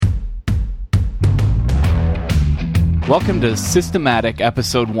Welcome to Systematic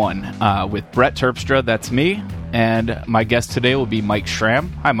Episode 1 with Brett Terpstra, that's me, and my guest today will be Mike Schramm.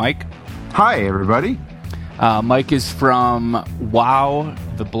 Hi, Mike. Hi, everybody. Mike is from WoW,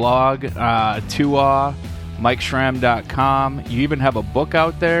 the blog, Tuaw, MikeSchramm.com. You even have a book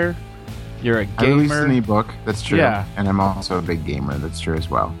out there. You're a gamer. I released an ebook, that's true. Yeah. And I'm also a big gamer, that's true as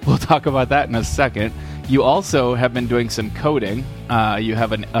well. We'll talk about that in a second. You also have been doing some coding. You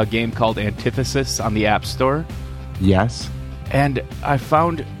have a game called Antithesis on the App Store. Yes. And I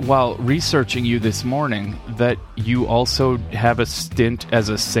found while researching you this morning that you also have a stint as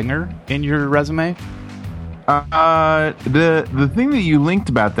a singer in your resume. The thing that you linked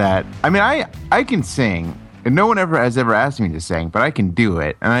about that, I mean, I can sing, and no one has ever asked me to sing, but I can do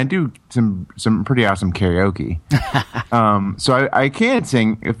it, and I do some pretty awesome karaoke. So I can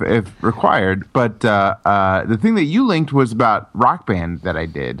sing if required, but the thing that you linked was about Rock Band that I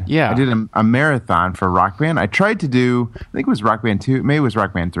did. Yeah. I did a marathon for Rock Band. I tried to do, I think it was Rock Band 2, maybe it was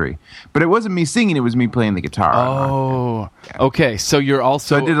Rock Band 3, but it wasn't me singing, it was me playing the guitar. Oh, okay. So you're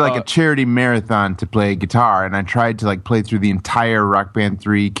also... So I did like a charity marathon to play guitar, and I tried to like play through the entire Rock Band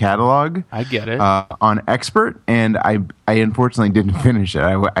 3 catalog. I get it. On Expert, and I unfortunately didn't finish it.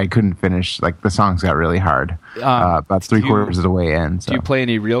 I couldn't finish, like the songs got really hard about three-quarters of the way in. So. Do you play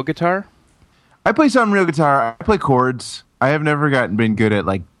any real guitar? I play some real guitar. I play chords. I have never been good at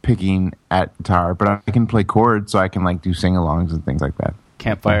like picking at guitar, but I can play chords, so I can like do sing-alongs and things like that.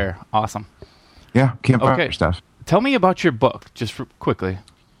 Campfire. Awesome. Yeah, campfire stuff. Tell me about your book, just quickly.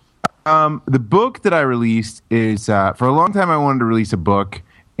 The book that I released is, for a long time I wanted to release a book,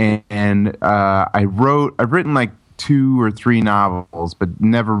 and I've written like 2 or 3 novels, but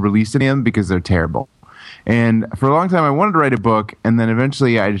never released any of them because they're terrible. And for a long time, I wanted to write a book, and then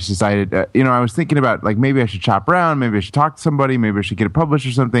eventually I just decided, I was thinking about, like, maybe I should shop around, maybe I should talk to somebody, maybe I should get it published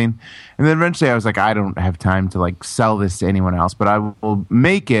or something. And then eventually I was like, I don't have time to, like, sell this to anyone else, but I will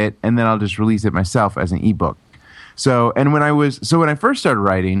make it, and then I'll just release it myself as an ebook. So when I first started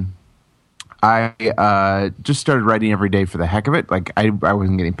writing, I just started writing every day for the heck of it. Like I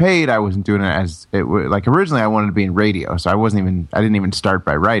wasn't getting paid. I wasn't doing it like originally I wanted to be in radio, so I didn't even start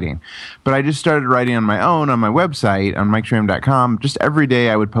by writing. But I just started writing on my own on my website on MikeSchramm.com. Just every day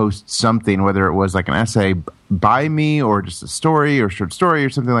I would post something, whether it was like an essay by me or just a story or short story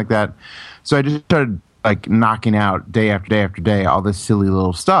or something like that. So I just started like knocking out day after day after day all this silly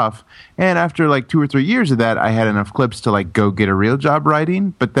little stuff. And after like 2 or 3 years of that, I had enough clips to like go get a real job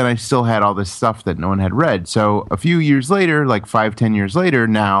writing, but then I still had all this stuff that no one had read. So a few years later, like 5-10 years later,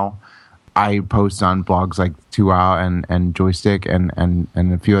 now I post on blogs like Tuaw and Joystick and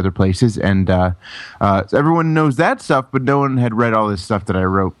a few other places. And so everyone knows that stuff, but no one had read all this stuff that I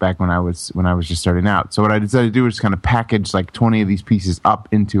wrote back when I was just starting out. So what I decided to do was kind of package like 20 of these pieces up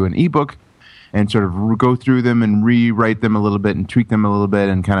into an ebook, and sort of go through them and rewrite them a little bit and tweak them a little bit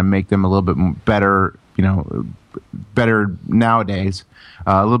and kind of make them a little bit better, better nowadays,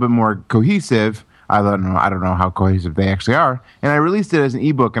 a little bit more cohesive. I don't know how cohesive they actually are. And I released it as an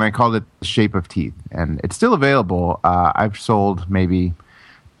ebook, and I called it The Shape of Teeth. And it's still available. I've sold maybe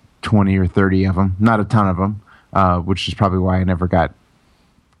 20 or 30 of them, not a ton of them, which is probably why I never got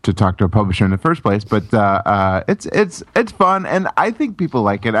to talk to a publisher in the first place, but it's fun, and I think people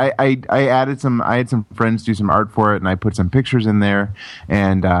like it. I had some friends do some art for it, and I put some pictures in there,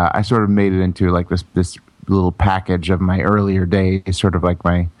 and I sort of made it into like this little package of my earlier days, sort of like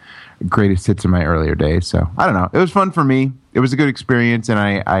my greatest hits of my earlier days. So I don't know, it was fun for me. It was a good experience, and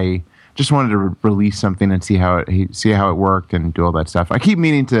I just wanted to release something and see how it worked and do all that stuff. I keep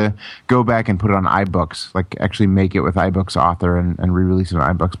meaning to go back and put it on iBooks, like actually make it with iBooks Author and re-release it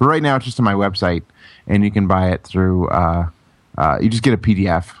on iBooks. But right now it's just on my website, and you can buy it through. You just get a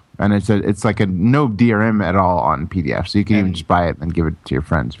PDF, and it's like a no DRM at all on PDF, so you can even just buy it and give it to your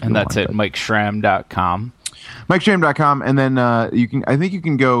friends. And that's at MikeSchramm.com. MikeSchramm.com, and then I think you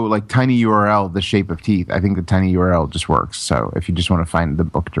can go like tiny URL, The Shape of Teeth. I think the tiny URL just works. So if you just want to find the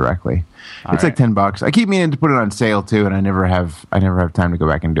book directly, it's like $10. I keep meaning to put it on sale too, and I never have time to go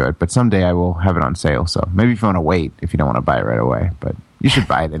back and do it. But someday I will have it on sale. So maybe if you want to wait, if you don't want to buy it right away, but you should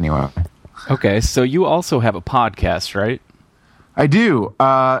buy it anyway. Okay, so you also have a podcast, right? I do.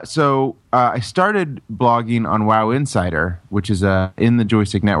 So I started blogging on WoW Insider, which is in the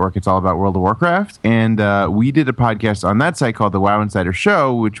Joystick Network. It's all about World of Warcraft. And we did a podcast on that site called the WoW Insider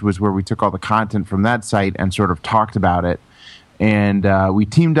Show, which was where we took all the content from that site and sort of talked about it. And we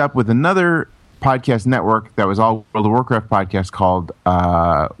teamed up with another podcast network that was all World of Warcraft podcast called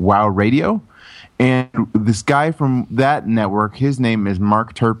WoW Radio. And this guy from that network, his name is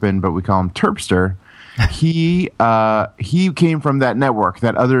Mark Turpin, but we call him Terpster. he came from that network,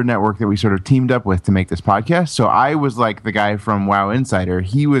 that other network that we sort of teamed up with to make this podcast. So I was like the guy from WoW Insider.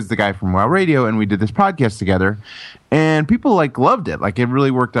 He was the guy from WoW Radio, and we did this podcast together. And people like loved it. Like it really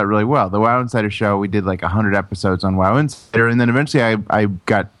worked out really well. The WoW Insider show, we did like 100 episodes on WoW Insider, and then eventually I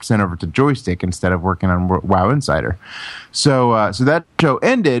got sent over to Joystick instead of working on WoW Insider. So that show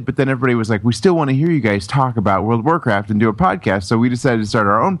ended, but then everybody was like, we still want to hear you guys talk about World of Warcraft and do a podcast. So we decided to start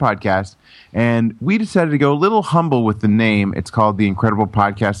our own podcast, and we decided to go a little humble with the name. It's called The Incredible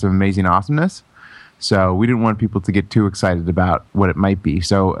Podcast of Amazing Awesomeness. So we didn't want people to get too excited about what it might be.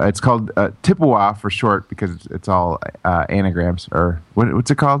 So it's called Tippewa for short, because it's all anagrams, or what's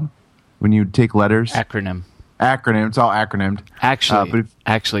it called when you take letters? Acronym. It's all acronymed.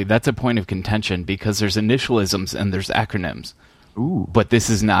 Actually, that's a point of contention, because there's initialisms and there's acronyms. Ooh. But this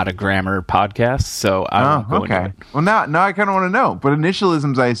is not a grammar podcast, so I won't go into it. Well, now I kind of want to know. But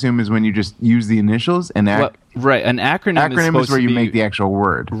initialisms, I assume, is when you just use the initials. And right, an acronym is where you make the actual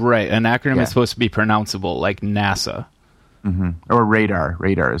word. Right, an acronym is supposed to be pronounceable, like NASA. Mm-hmm. Or radar.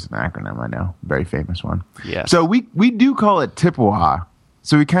 Radar is an acronym, I know. Very famous one. Yeah. So we do call it Tippewa.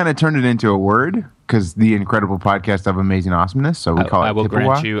 So we kind of turned it into a word, because the Incredible Podcast of Amazing Awesomeness. So we call it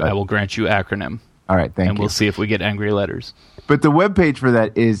Tippewa. I will grant you acronym. All right, thank you. And we'll see if we get angry letters. But the webpage for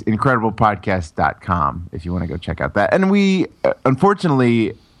that is incrediblepodcast.com if you want to go check out that. And we,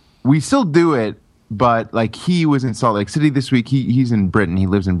 unfortunately, we still do it, but like he was in Salt Lake City this week. He's in Britain. He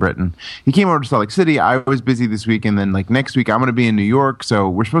lives in Britain. He came over to Salt Lake City. I was busy this week, and then like next week I'm going to be in New York. So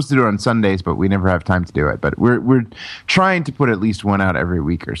we're supposed to do it on Sundays, but we never have time to do it. But we're trying to put at least one out every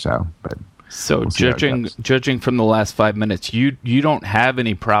week or so. But so judging from the last 5 minutes, you don't have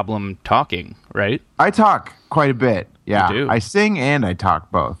any problem talking, right? I talk quite a bit. Yeah, you do. I sing and I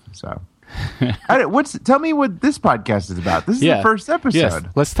talk both. So, tell me what this podcast is about. This is the first episode. Yes.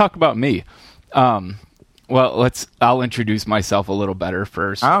 Let's talk about me. I'll introduce myself a little better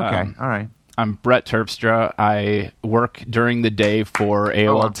first. Oh, okay, all right. I'm Brett Terpstra. I work during the day for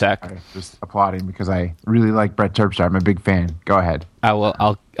AOL Tech. I'm just applauding because I really like Brett Terpstra. I'm a big fan. Go ahead.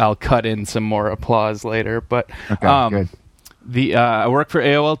 I'll cut in some more applause later, but okay, good. I work for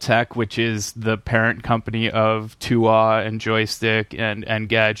AOL Tech, which is the parent company of 2AW and Joystick and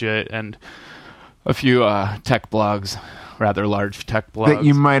Engadget and a few tech blogs, rather large tech blogs that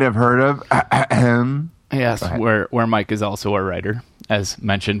you might have heard of. Yes, where Mike is also a writer, as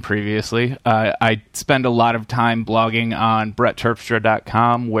mentioned previously. I spend a lot of time blogging on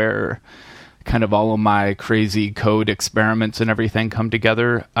brettterpstra.com, where kind of all of my crazy code experiments and everything come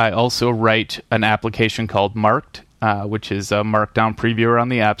together. I also write an application called Marked, which is a Markdown previewer on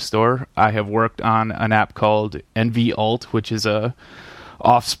the App Store. I have worked on an app called NVAlt, which is a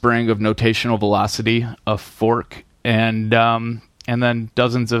offspring of Notational Velocity, a fork, and then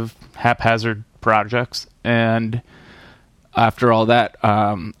dozens of haphazard projects. And after all that,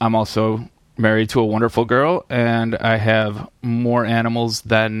 I'm also married to a wonderful girl, and I have more animals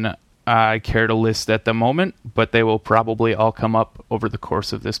than I care to list at the moment, but they will probably all come up over the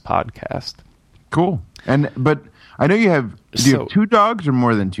course of this podcast. Cool. But I know you have 2 dogs or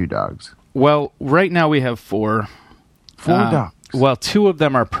more than 2 dogs? Well, right now we have 4. 4 dogs. Well, 2 of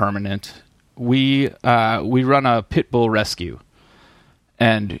them are permanent. We run a pit bull rescue,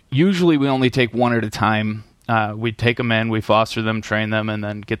 and usually we only take one at a time. We take them in, we foster them, train them, and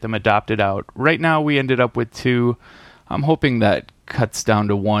then get them adopted out. Right now we ended up with 2. I'm hoping that cuts down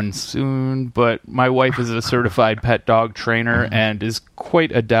to 1 soon, but my wife is a certified pet dog trainer and is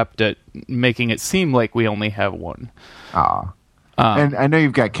quite adept at making it seem like we only have 1. Aw. And I know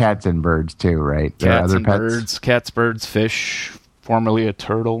you've got cats and birds too, right? Cats and birds. Cats, birds, fish, formerly a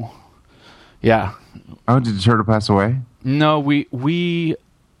turtle. Yeah. Oh, did the turtle pass away? No,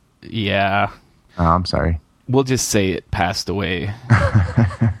 yeah. Oh, I'm sorry. We'll just say it passed away.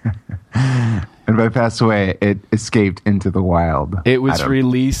 And by passed away, it escaped into the wild. It was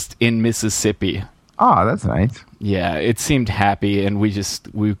released in Mississippi. Oh, that's nice. Yeah, it seemed happy, and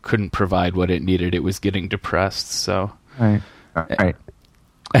we couldn't provide what it needed. It was getting depressed, so... All right.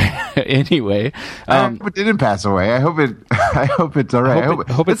 Anyway, it didn't pass away. I hope it's all right.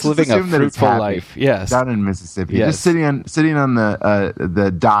 I hope it's living a fruitful life. Yes, down in Mississippi, yes. Just sitting on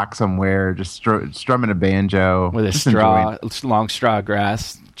the dock somewhere, just strumming a banjo with a long straw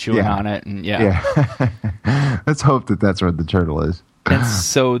grass, chewing on it, and Let's hope that's where the turtle is. And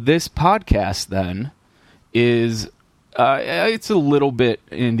so this podcast then is. It's a little bit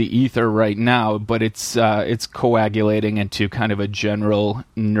in the ether right now, but it's coagulating into kind of a general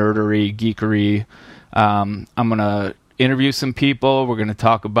nerdery, geekery. I'm gonna interview some people. We're gonna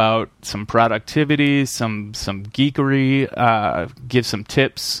talk about some productivity, some geekery, give some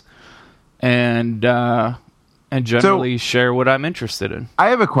tips, and generally share what I'm interested in. I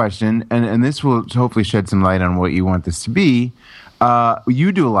have a question, and this will hopefully shed some light on what you want this to be.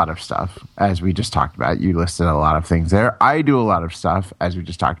 You do a lot of stuff, as we just talked about. You listed a lot of things there. I do a lot of stuff, as we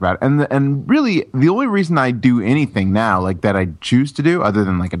just talked about. And really, the only reason I do anything now, like that I choose to do, other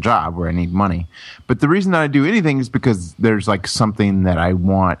than like a job where I need money, but the reason that I do anything is because there's like something that I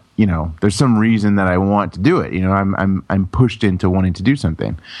want. There's some reason that I want to do it. I'm pushed into wanting to do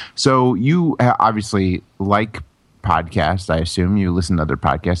something. So you obviously like podcasts. I assume you listen to other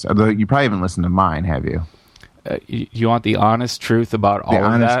podcasts. Although you probably haven't listened to mine, have you? You want the honest truth about all of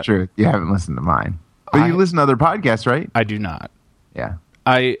that? The honest truth. You haven't listened to mine. But you listen to other podcasts, right? I do not. Yeah.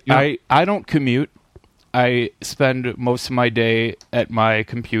 I don't commute. I spend most of my day at my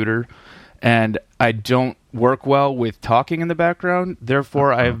computer, and I don't work well with talking in the background.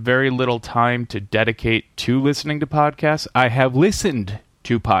 Therefore, I have very little time to dedicate to listening to podcasts. I have listened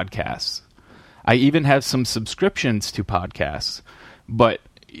to podcasts. I even have some subscriptions to podcasts. But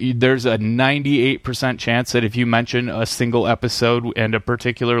there's a 98% chance that if you mention a single episode and a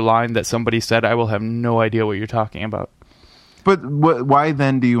particular line that somebody said, I will have no idea what you're talking about. But why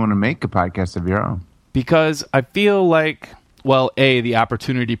then do you want to make a podcast of your own? Because I feel like, well, A, the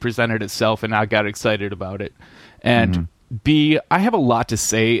opportunity presented itself and I got excited about it. And B, I have a lot to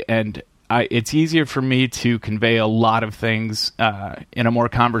say, and it's easier for me to convey a lot of things in a more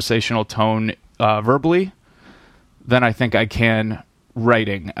conversational tone verbally than I think I can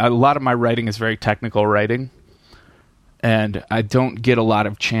writing. A lot of my writing is very technical writing, and I don't get a lot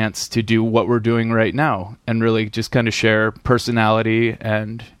of chance to do what we're doing right now and really just kind of share personality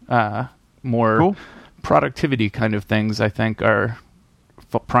and more productivity kind of things. I think are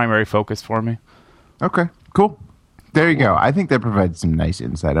primary focus for me. Okay, cool. There you go. I think that provides some nice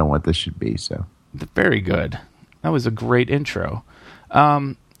insight on what this should be. So very good. That was a great intro.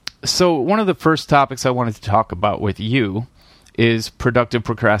 So one of the first topics I wanted to talk about with you is productive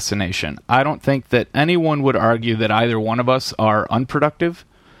procrastination. I don't think that anyone would argue that either one of us are unproductive,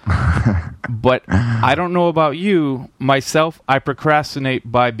 but I don't know about you. Myself, I procrastinate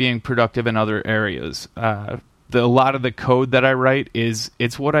by being productive in other areas. A lot of the code that I write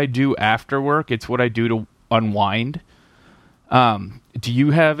it's what I do after work. It's what I do to unwind. Do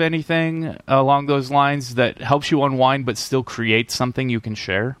you have anything along those lines that helps you unwind but still creates something you can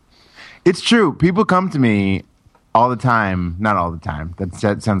share? It's true. People come to me all the time. Not all the time.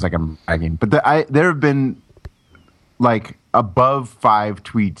 That sounds like I'm bragging. But there have been like above 5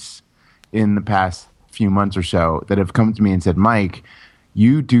 tweets in the past few months or so that have come to me and said, Mike,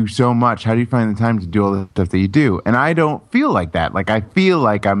 you do so much. How do you find the time to do all the stuff that you do? And I don't feel like that. Like, I feel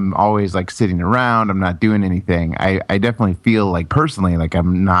like I'm always like sitting around. I'm not doing anything. I definitely feel like personally like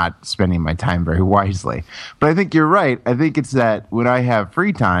I'm not spending my time very wisely. But I think you're right. I think it's that when I have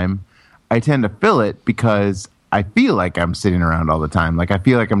free time, I tend to fill it because I feel like I'm sitting around all the time. Like, I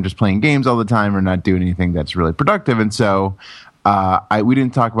feel like I'm just playing games all the time or not doing anything that's really productive. And so we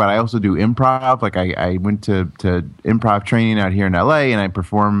didn't talk about, I also do improv. Like, I went to improv training out here in LA, and I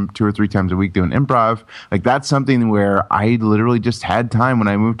perform 2 or 3 times a week doing improv. Like, that's something where I literally just had time when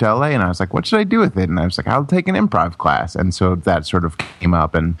I moved to LA, and I was like, what should I do with it? And I was like, I'll take an improv class. And so that sort of came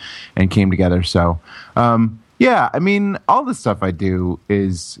up and came together. So, yeah, I mean, all the stuff I do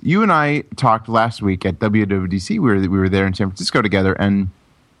is, you and I talked last week at WWDC. We were there in San Francisco together, and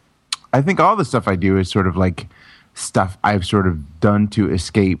I think all the stuff I do is sort of like stuff I've sort of done to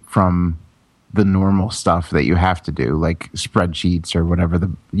escape from the normal stuff that you have to do, like spreadsheets or whatever, the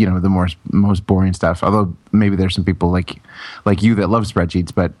most boring stuff. Although maybe there's some people like you that love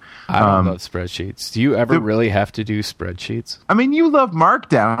spreadsheets, but I don't love spreadsheets. Do you ever really have to do spreadsheets? I mean, you love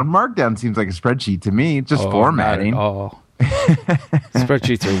Markdown. Markdown seems like a spreadsheet to me. It's just formatting. Oh,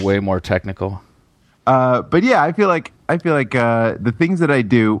 spreadsheets are way more technical. But yeah, I feel like the things that I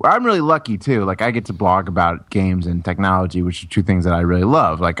do, I'm really lucky too. Like, I get to blog about games and technology, which are 2 things that I really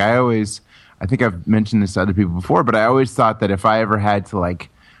love. Like, I think I've mentioned this to other people before, but I always thought that if I ever had to like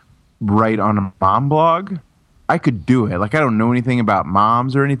write on a mom blog, I could do it. Like, I don't know anything about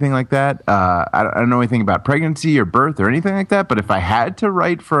moms or anything like that. I don't know anything about pregnancy or birth or anything like that. But if I had to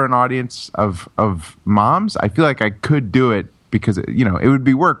write for an audience of moms, I feel like I could do it because, it would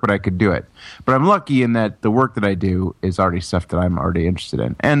be work, but I could do it. But I'm lucky in that the work that I do is already stuff that I'm already interested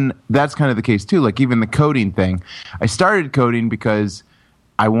in. And that's kind of the case too. Like, even the coding thing, I started coding because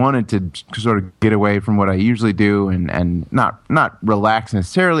I wanted to sort of get away from what I usually do and not relax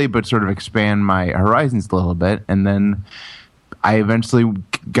necessarily, but sort of expand my horizons a little bit. And then I eventually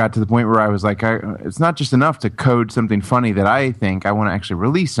got to the point where I was like, it's not just enough to code something funny that I think I want to actually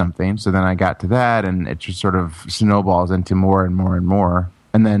release something. So then I got to that, and it just sort of snowballs into more and more and more.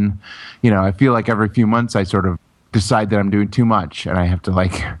 And then, I feel like every few months I sort of decide that I'm doing too much and I have to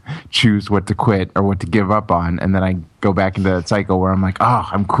like choose what to quit or what to give up on. And then I go back into that cycle where I'm like, oh,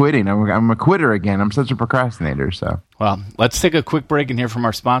 I'm quitting. I'm a quitter again. I'm such a procrastinator. So, well, let's take a quick break and hear from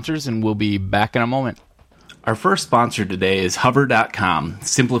our sponsors, and we'll be back in a moment. Our first sponsor today is Hover.com,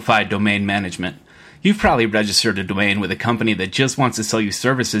 simplified domain management. You've probably registered a domain with a company that just wants to sell you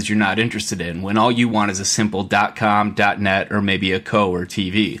services you're not interested in when all you want is a simple .com, .net, or maybe a .co or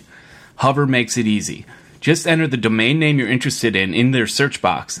TV. Hover makes it easy. Just enter the domain name you're interested in their search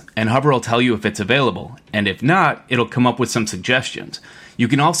box, and Hover will tell you if it's available, and if not, it'll come up with some suggestions. You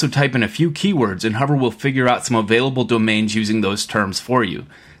can also type in a few keywords, and Hover will figure out some available domains using those terms for you,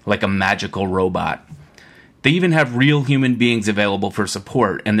 like a magical robot. They even have real human beings available for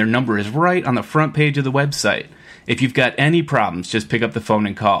support, and their number is right on the front page of the website. If you've got any problems, just pick up the phone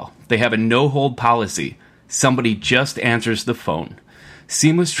and call. They have a no-hold policy. Somebody just answers the phone.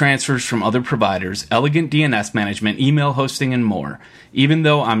 Seamless transfers from other providers, elegant DNS management, email hosting, and more. Even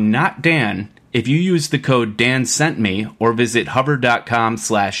though I'm not Dan, if you use the code DANSENTME or visit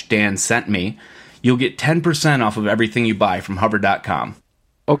hover.com/DANSENTME, you'll get 10% off of everything you buy from hover.com.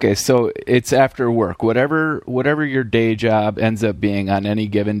 Okay, so it's after work. Whatever your day job ends up being on any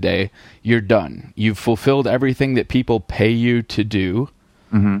given day, you're done. You've fulfilled everything that people pay you to do,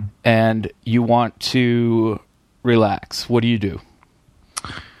 and you want to relax. What do you do?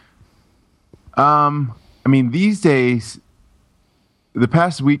 These days, the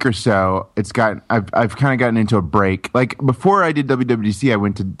past week or so, I've kind of gotten into a break. Like before I did WWDC, I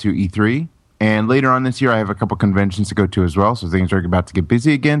went to E3, and later on this year, I have a couple conventions to go to as well. So things are about to get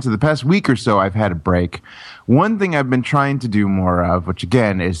busy again. So the past week or so, I've had a break. One thing I've been trying to do more of, which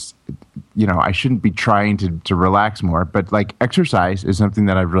again is, I shouldn't be trying to relax more, but like exercise is something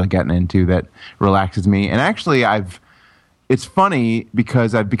that I've really gotten into that relaxes me. And actually, it's funny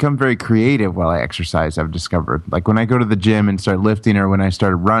because I've become very creative while I exercise, I've discovered. Like when I go to the gym and start lifting or when I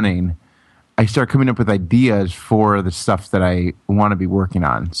started running, I start coming up with ideas for the stuff that I want to be working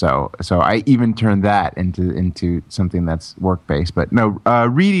on. So I even turn that into something that's work-based. But no,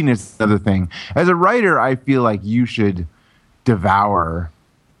 reading is the other thing. As a writer, I feel like you should devour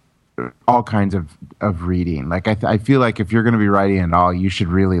all kinds of reading. Like I feel like if you're going to be writing at all, you should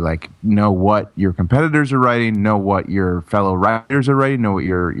really like know what your competitors are writing, know what your fellow writers are writing, know what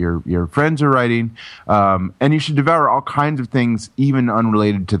your friends are writing, and you should devour all kinds of things, even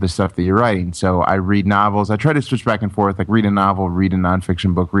unrelated to the stuff that you're writing. So I read novels. I try to switch back and forth, like read a novel, read a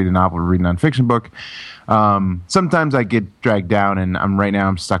nonfiction book, read a novel, read a nonfiction book. Sometimes I get dragged down, and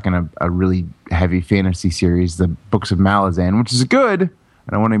I'm stuck in a really heavy fantasy series, the Books of Malazan, which is good.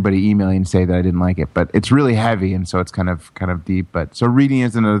 I don't want anybody emailing and say that I didn't like it, but it's really heavy, and so it's kind of deep. But so reading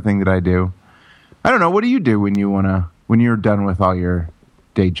is another thing that I do. I don't know. What do you do when you're done with all your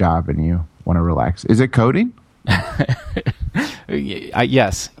day job and you want to relax? Is it coding?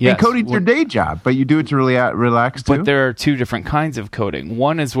 Yes. And coding's your day job, but you do it to really relax too. But there are two different kinds of coding.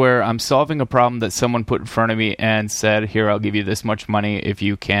 One is where I'm solving a problem that someone put in front of me and said, "Here, I'll give you this much money if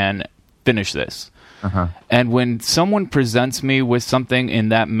you can finish this." And when someone presents me with something in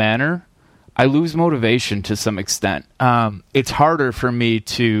that manner, I lose motivation to some extent. It's harder for me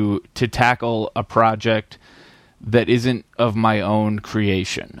to tackle a project that isn't of my own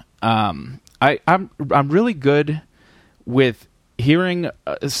creation. I'm really good with hearing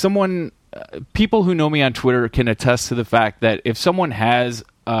someone. People who know me on Twitter can attest to the fact that if someone has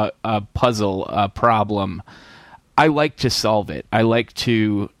a puzzle, a problem, I like to solve it. I like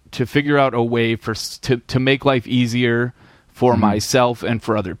to figure out a way to make life easier for myself and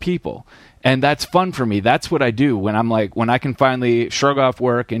for other people. And that's fun for me. That's what I do when I can finally shrug off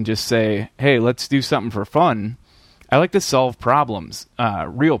work and just say, hey, let's do something for fun. I like to solve problems,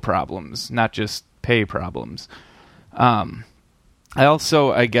 real problems, not just pay problems. I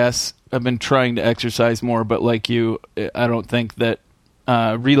also, I guess, I've been trying to exercise more, but like you, I don't think that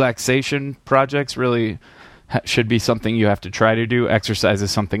relaxation projects really should be something you have to try to do. Exercise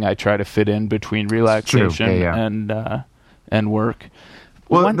is something I try to fit in between relaxation and work.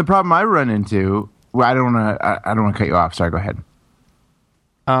 Well, the problem I run into, I don't want to cut you off. Sorry, go ahead.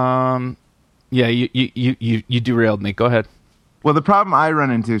 Yeah, you derailed me. Go ahead. Well, the problem I run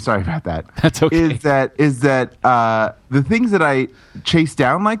into, sorry about that. That's okay. Is that the things that I chase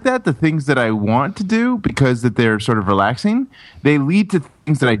down like that, the things that I want to do because that they're sort of relaxing, they lead to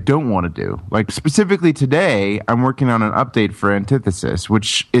things that I don't want to do. Like specifically today, I'm working on an update for Antithesis,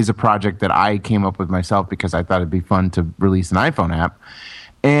 which is a project that I came up with myself because I thought it'd be fun to release an iPhone app.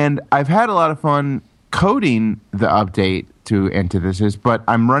 And I've had a lot of fun coding the update to Antithesis, but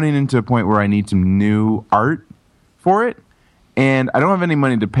I'm running into a point where I need some new art for it. And I don't have any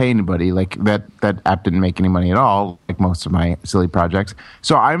money to pay anybody. Like that app didn't make any money at all, like most of my silly projects.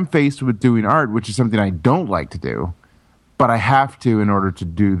 So I'm faced with doing art, which is something I don't like to do, but I have to in order to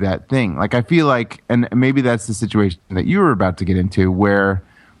do that thing. Like I feel like, and maybe that's the situation that you were about to get into, where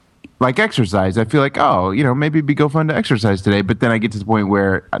like exercise, I feel like, oh, maybe it'd be go fun to exercise today. But then I get to the point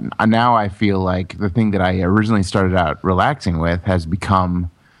where now I feel like the thing that I originally started out relaxing with has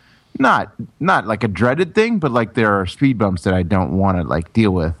become not like a dreaded thing, but like there are speed bumps that I don't want to like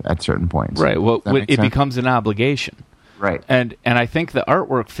deal with at certain points. Right. Well, it becomes an obligation. Right. And I think the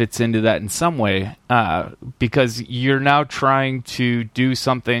artwork fits into that in some way, because you're now trying to do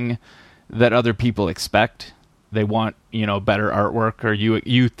something that other people expect. They want, better artwork, or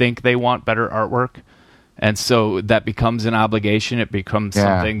you think they want better artwork. And so that becomes an obligation. It becomes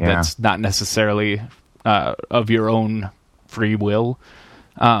something that's not necessarily of your own free will.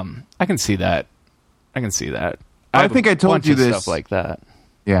 I can see that. I think I told you this stuff like that.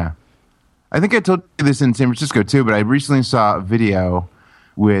 Yeah. I think I told you this in San Francisco too, but I recently saw a video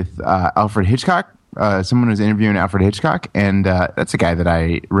with Alfred Hitchcock. Someone was interviewing Alfred Hitchcock, and that's a guy that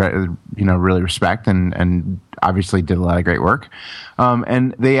I really respect and obviously did a lot of great work.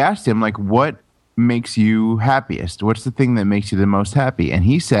 And they asked him, like, what makes you happiest? What's the thing that makes you the most happy? And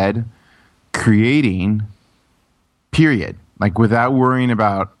he said, creating, period. Like without worrying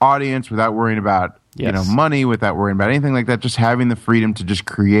about audience, without worrying about money, without worrying about anything like that, just having the freedom to just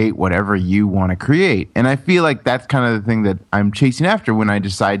create whatever you want to create. And I feel like that's kind of the thing that I'm chasing after when I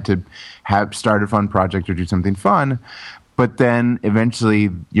decide to start a fun project or do something fun. But then eventually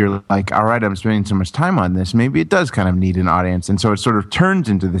you're like, all right, I'm spending so much time on this. Maybe it does kind of need an audience. And so it sort of turns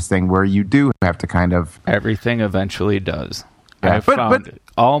into this thing where you do have to kind of... Everything eventually does. Yeah, I've found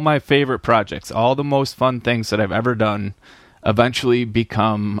all my favorite projects, all the most fun things that I've ever done eventually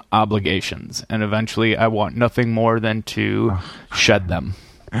become obligations. And eventually I want nothing more than to shed them.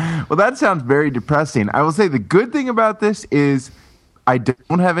 Well, that sounds very depressing. I will say the good thing about this is I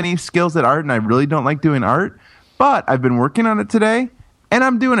don't have any skills at art, and I really don't like doing art. But I've been working on it today, and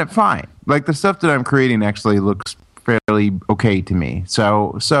I'm doing it fine. Like, the stuff that I'm creating actually looks fairly okay to me.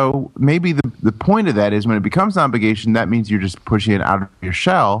 So maybe the point of that is when it becomes an obligation, that means you're just pushing it out of your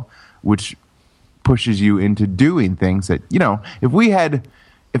shell, which pushes you into doing things that,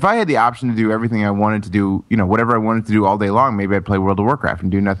 if I had the option to do everything I wanted to do, whatever I wanted to do all day long, maybe I'd play World of Warcraft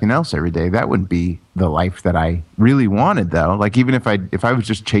and do nothing else every day. That wouldn't be the life that I really wanted, though. Like, even if I was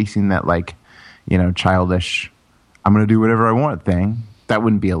just chasing that, like, childish, I'm going to do whatever I want thing, that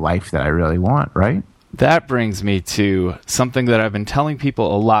wouldn't be a life that I really want, right? That brings me to something that I've been telling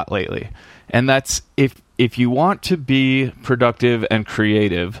people a lot lately. And that's if you want to be productive and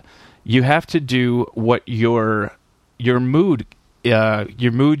creative, you have to do what your mood,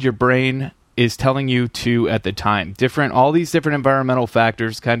 your brain is telling you to at the time. All these different environmental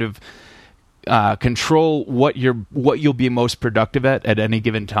factors kind of control what you'll be most productive at any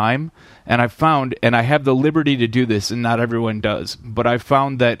given time. And I've found, and I have the liberty to do this, and not everyone does, but I've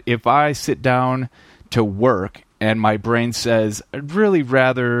found that if I sit down to work and my brain says, I'd really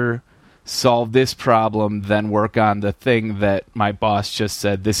rather solve this problem than work on the thing that my boss just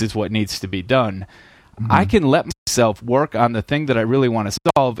said, this is what needs to be done. Mm-hmm. I can let myself work on the thing that I really want to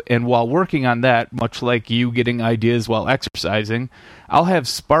solve, and while working on that, much like you getting ideas while exercising, I'll have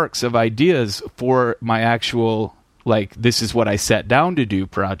sparks of ideas for my actual, like, this is what I sat down to do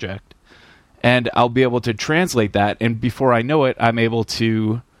project. And I'll be able to translate that, and before I know it, I'm able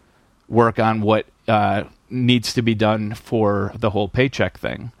to work on what needs to be done for the whole paycheck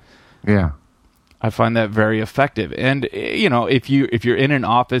thing. Yeah. I find that very effective. And, if you're in an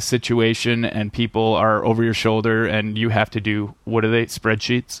office situation and people are over your shoulder and you have to do,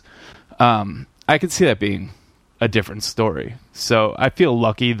 spreadsheets, I could see that being a different story. So I feel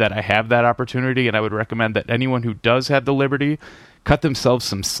lucky that I have that opportunity, and I would recommend that anyone who does have the liberty cut themselves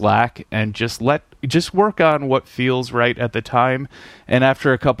some slack and just work on what feels right at the time. And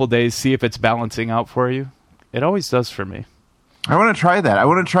after a couple days, see if it's balancing out for you. It always does for me. I want to try that. I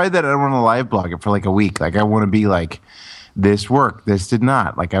want to live blog it for like a week. Like, I want to be like, this worked, this did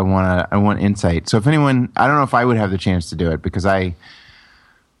not. Like, I want insight. So if anyone, I don't know if I would have the chance to do it, because I'm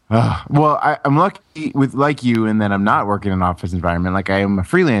lucky with, like you, in that I'm not working in an office environment. Like, I am a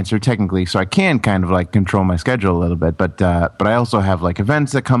freelancer technically, so I can kind of like control my schedule a little bit. But I also have like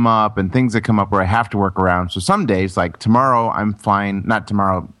events that come up and things that come up where I have to work around. So some days, like tomorrow, I'm flying. Not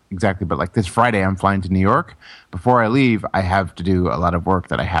tomorrow exactly, but like this Friday, I'm flying to New York. Before I leave, I have to do a lot of work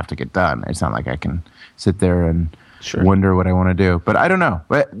that I have to get done. It's not like I can sit there and wonder what I want to do. But I don't know.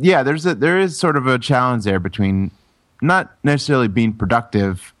 But yeah, there is sort of a challenge there between not necessarily being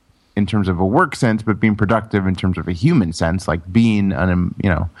productive in terms of a work sense, but being productive in terms of a human sense, like being not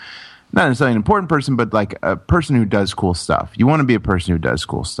necessarily an important person, but like a person who does cool stuff. You want to be a person who does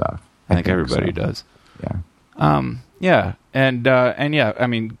cool stuff. I think everybody does. Yeah. Yeah. And yeah, I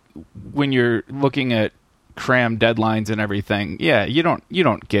mean, when you're looking at cram deadlines and everything, yeah, you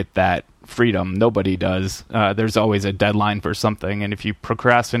don't get that freedom. Nobody does. There's always a deadline for something, and if you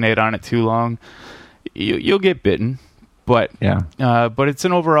procrastinate on it too long, you'll get bitten. But but it's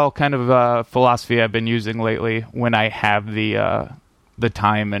an overall kind of philosophy I've been using lately when I have the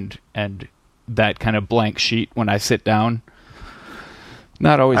time and that kind of blank sheet when I sit down.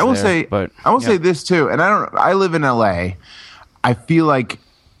 Not always. I will say this too, and I live in LA. I feel like,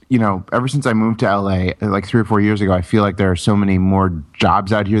 ever since I moved to LA, like 3 or 4 years ago, I feel like there are so many more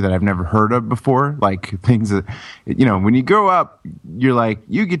jobs out here that I've never heard of before. Like things that, when you grow up, you're like,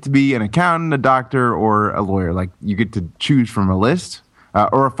 you get to be an accountant, a doctor, or a lawyer. Like you get to choose from a list,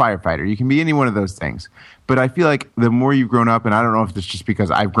 or a firefighter. You can be any one of those things. But I feel like the more you've grown up, and I don't know if it's just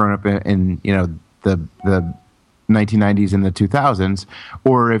because I've grown up in the 1990s and the 2000s,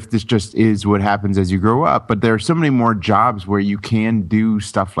 or if this just is what happens as you grow up. But there are so many more jobs where you can do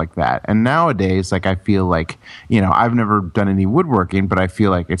stuff like that. And nowadays, like I feel like, I've never done any woodworking, but I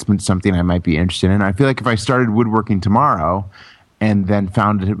feel like it's been something I might be interested in. I feel like if I started woodworking tomorrow and then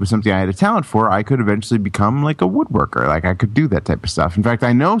found it was something I had a talent for, I could eventually become like a woodworker. Like I could do that type of stuff. In fact,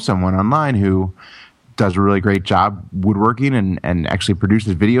 I know someone online who does a really great job woodworking and actually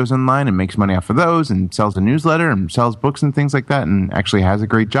produces videos online and makes money off of those and sells a newsletter and sells books and things like that and actually has a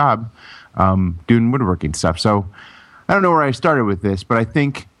great job doing woodworking stuff. So I don't know where I started with this, but I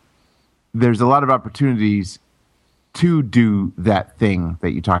think there's a lot of opportunities to do that thing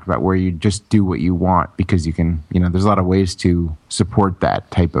that you talked about where you just do what you want because you can, there's a lot of ways to support that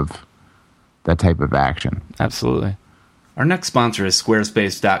type of action. Absolutely. Our next sponsor is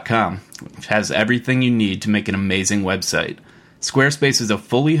Squarespace.com, which has everything you need to make an amazing website. Squarespace is a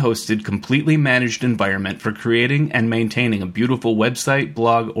fully hosted, completely managed environment for creating and maintaining a beautiful website,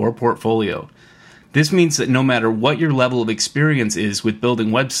 blog, or portfolio. This means that no matter what your level of experience is with building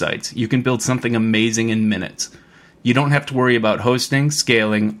websites, you can build something amazing in minutes. You don't have to worry about hosting,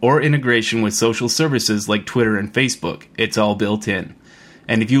 scaling, or integration with social services like Twitter and Facebook. It's all built in.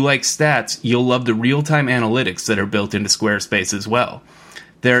 And if you like stats, you'll love the real-time analytics that are built into Squarespace as well.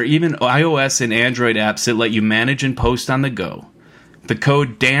 There are even iOS and Android apps that let you manage and post on the go. The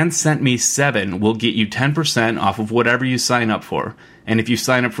code DANSENTME7 will get you 10% off of whatever you sign up for. And if you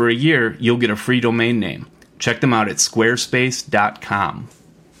sign up for a year, you'll get a free domain name. Check them out at squarespace.com.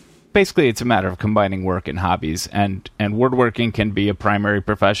 Basically, it's a matter of combining work and hobbies. And woodworking can be a primary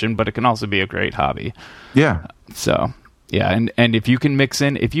profession, but it can also be a great hobby. Yeah. So... yeah, and if you can mix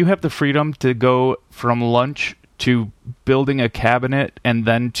in, if you have the freedom to go from lunch to building a cabinet and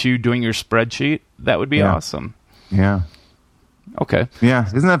then to doing your spreadsheet, that would be awesome. Yeah. Okay. Yeah,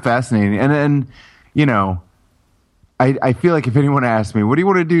 isn't that fascinating? And I feel like if anyone asked me, what do you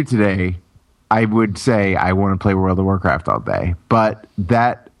want to do today? I would say I want to play World of Warcraft all day. But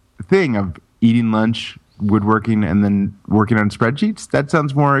that thing of eating lunch, woodworking, and then working on spreadsheets, that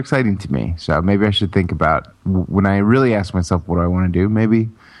sounds more exciting to me. So maybe I should think about, when I really ask myself what do I want to do, maybe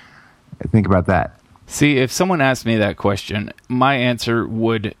think about that. See, if someone asked me that question, my answer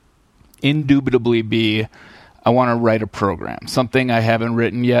would indubitably be, I want to write a program, something I haven't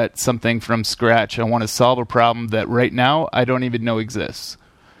written yet, something from scratch. I want to solve a problem that right now I don't even know exists.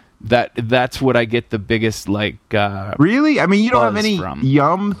 That's what I get the biggest really? I mean, you don't have any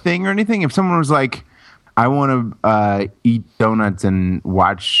yum thing or anything? If someone was like, I want to eat donuts and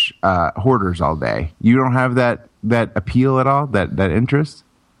watch Hoarders all day. You don't have that appeal at all, that interest?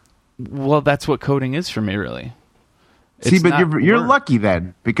 Well, that's what coding is for me, really. See, but you're lucky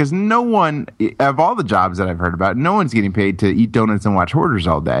then, because no one, of all the jobs that I've heard about, no one's getting paid to eat donuts and watch Hoarders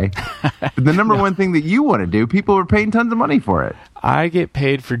all day. But the number one thing that you want to do, people are paying tons of money for it. I get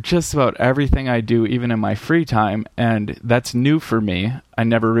paid for just about everything I do, even in my free time, and that's new for me. I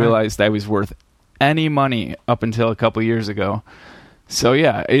never realized I was worth any money up until a couple years ago. So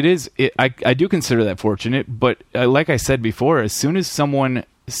yeah, it is. I do consider that fortunate, but like I said before, as soon as someone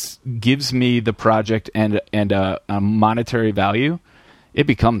gives me the project and a monetary value, it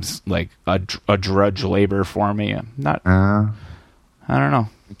becomes like a drudge labor for me. I'm not. I don't know.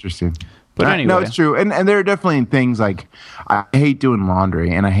 Interesting. But anyway, no, it's true. And there are definitely things like I hate doing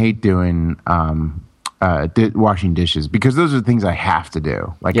laundry and I hate doing washing dishes, because those are things I have to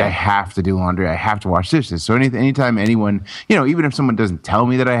do. Like I have to do laundry. I have to wash dishes. So anytime anyone, even if someone doesn't tell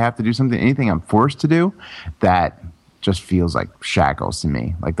me that I have to do something, anything I'm forced to do, that just feels like shackles to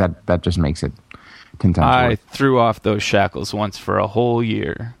me. Like that just makes it 10 times worse. I threw off those shackles once for a whole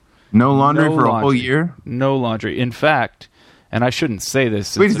year. No laundry for a whole year? No laundry. In fact, and I shouldn't say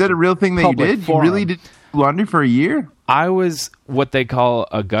this. Wait, is that a real thing that you did? Forum. You really did laundry for a year? I was what they call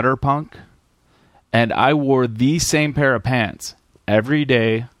a gutter punk, and I wore the same pair of pants every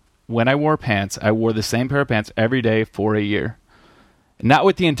day. When I wore pants, I wore the same pair of pants every day for a year. Not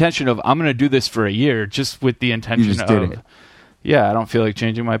with the intention of, I'm going to do this for a year, just with the intention of, yeah, I don't feel like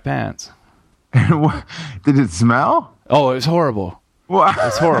changing my pants. Did it smell? Oh, it was horrible. What? It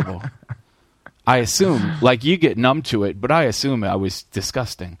was horrible. I assume, like, you get numb to it, but I assume I was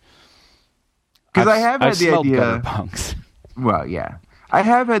disgusting. Because I have had the idea. Punks. Well, yeah. I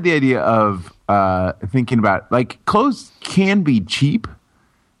have had the idea of thinking about, like, clothes can be cheap,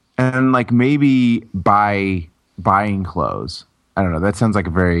 and, like, maybe buying clothes. I don't know. That sounds like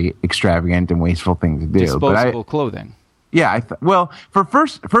a very extravagant and wasteful thing to do. Disposable clothing. Yeah,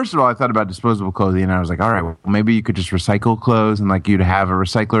 first of all, I thought about disposable clothing, and I was like, all right, well, maybe you could just recycle clothes, and like you'd have a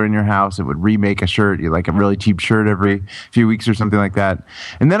recycler in your house. It would remake a shirt, like a really cheap shirt every few weeks or something like that.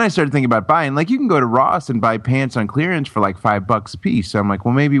 And then I started thinking about buying, like you can go to Ross and buy pants on clearance for like $5 a piece. So I'm like,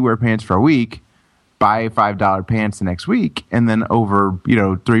 well, maybe wear pants for a week, buy $5 pants the next week, and then over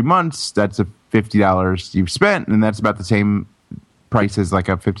 3 months, that's a $50 you've spent, and that's about the same price as like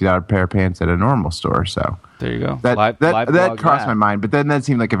a $50 pair of pants at a normal store. So there you go. That crossed my mind, but then that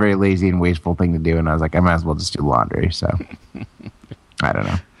seemed like a very lazy and wasteful thing to do, and I was like, I might as well just do laundry. So I don't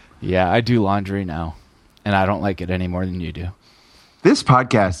know. Yeah, I do laundry now, and I don't like it any more than you do. This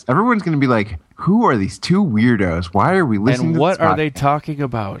podcast, everyone's going to be like, who are these two weirdos? Why are we listening and to what this podcast? Are they talking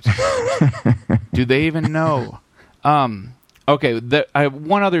about? Do they even know? Okay, I have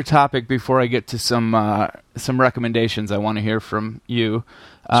one other topic before I get to some recommendations I want to hear from you.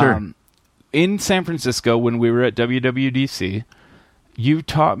 Sure. In San Francisco, when we were at WWDC, you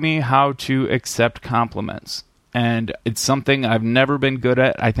taught me how to accept compliments. And it's something I've never been good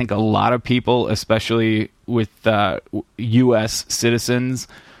at. I think a lot of people, especially with U.S. citizens,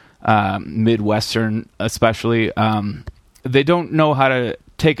 Midwestern especially, they don't know how to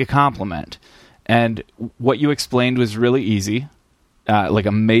take a compliment. And what you explained was really easy, like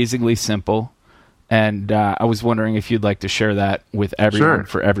amazingly simple. And I was wondering if you'd like to share that with everyone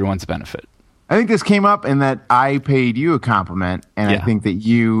for everyone's benefit. I think this came up in that I paid you a compliment, and I think that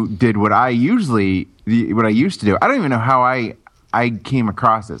you did what I used to do. I don't even know how I came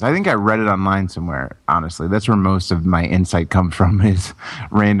across this. I think I read it online somewhere, honestly. That's where most of my insight comes from, is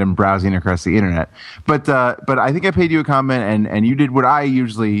random browsing across the internet. But I think I paid you a compliment, and you did what I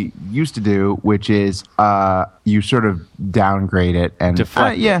usually used to do, which is you sort of downgrade it. And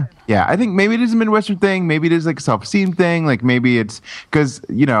deflect it. Yeah. I think maybe it is a Midwestern thing. Maybe it is like a self-esteem thing. Like maybe it's because,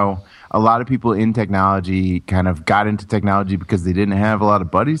 a lot of people in technology kind of got into technology because they didn't have a lot of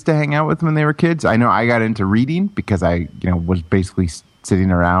buddies to hang out with when they were kids. I know I got into reading because I, was basically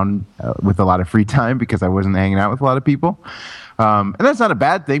sitting around with a lot of free time because I wasn't hanging out with a lot of people. And that's not a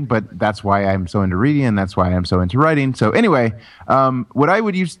bad thing, but that's why I'm so into reading, and that's why I'm so into writing. So anyway, what I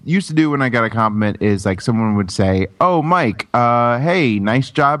would used to do when I got a compliment is like someone would say, "Oh, Mike, hey, nice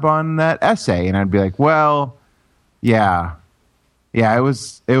job on that essay," and I'd be like, "Well, yeah." Yeah, it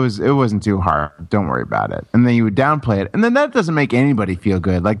wasn't too hard. Don't worry about it. And then you would downplay it. And then that doesn't make anybody feel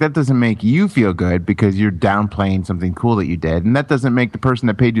good. Like, that doesn't make you feel good because you're downplaying something cool that you did. And that doesn't make the person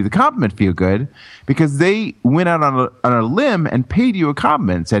that paid you the compliment feel good because they went out on a limb and paid you a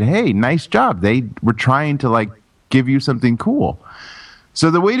compliment and said, hey, nice job. They were trying to, like, give you something cool.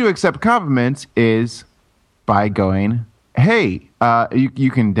 So the way to accept compliments is by going, hey,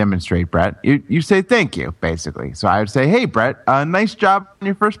 you can demonstrate, Brett. You say thank you, basically. So I would say, hey, Brett, nice job on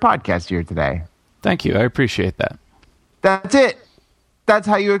your first podcast here today. Thank you. I appreciate that. That's it. That's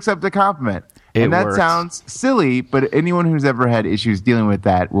how you accept a compliment. And that works. Sounds silly, but anyone who's ever had issues dealing with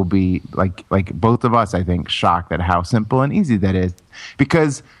that will be, like both of us, I think, shocked at how simple and easy that is.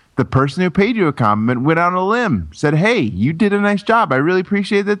 Because the person who paid you a compliment went out on a limb, said, hey, you did a nice job. I really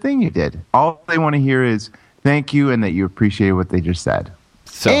appreciate the thing you did. All they want to hear is, thank you, and that you appreciate what they just said.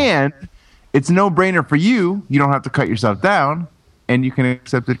 And it's a no-brainer for you. You don't have to cut yourself down, and you can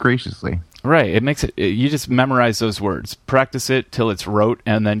accept it graciously. Right. It makes it. You just memorize those words, practice it till it's rote,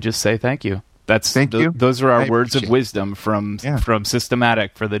 and then just say thank you. Thank you. Those are our words of wisdom from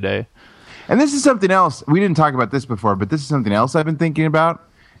Systematic for the day. And this is something else. We didn't talk about this before, but this is something else I've been thinking about.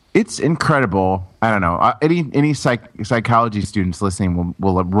 It's incredible. I don't know. Any psychology students listening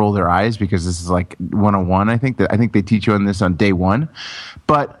will roll their eyes because this is like 101. I think they teach you on this on day one.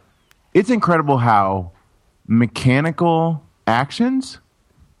 But it's incredible how mechanical actions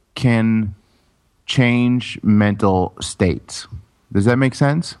can change mental states. Does that make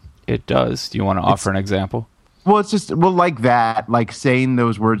sense? It does. Do you want to offer an example? Well, it's just like that, like saying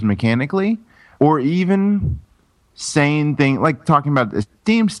those words mechanically, or even saying things like talking about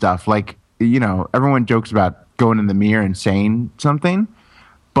esteem stuff. Like, everyone jokes about going in the mirror and saying something,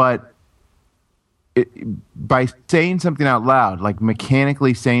 but by saying something out loud, like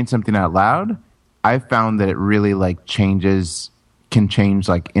mechanically saying something out loud, I've found that it really can change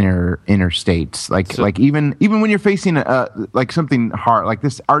like inner states. Like even when you're facing like something hard, like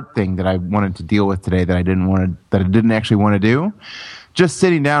this art thing that I wanted to deal with today that I didn't actually want to do, just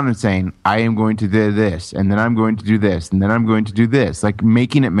sitting down and saying, I am going to do this, and then I'm going to do this, and then I'm going to do this, like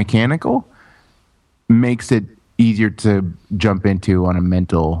making it mechanical makes it easier to jump into on a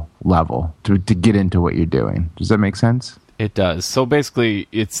mental level to get into what you're doing. Does that make sense? It does. So basically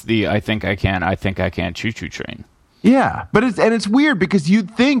it's the I think I can choo-choo train. Yeah, but it's weird because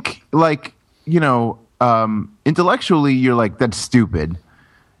you'd think like, intellectually you're like, that's stupid.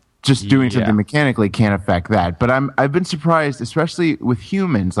 Just doing something mechanically can't affect that. But I've been surprised, especially with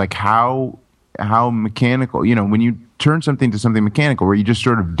humans, like how mechanical, when you turn something to something mechanical where you just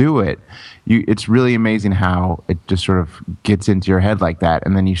sort of do it, it's really amazing how it just sort of gets into your head like that,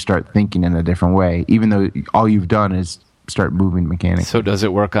 and then you start thinking in a different way, even though all you've done is start moving mechanically. So does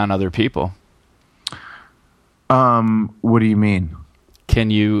it work on other people? What do you mean?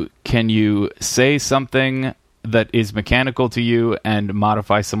 Can you say something that is mechanical to you and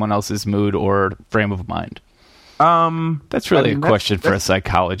modify someone else's mood or frame of mind? That's really a question for a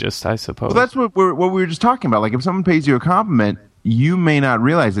psychologist, I suppose. Well, that's what we were just talking about. Like, if someone pays you a compliment, you may not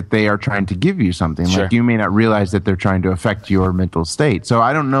realize that they are trying to give you something. Sure. Like, you may not realize that they're trying to affect your mental state. So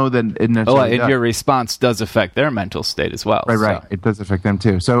I don't know that it necessarily and your response does affect their mental state as well. Right. It does affect them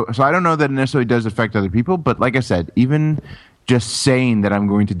too. So I don't know that it necessarily does affect other people. But like I said, even just saying that I'm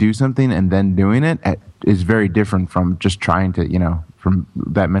going to do something and then doing it is very different from just trying to, from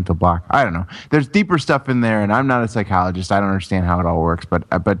that mental block. I don't know. There's deeper stuff in there, and I'm not a psychologist. I don't understand how it all works, but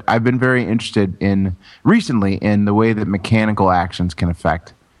I've been very interested recently in the way that mechanical actions can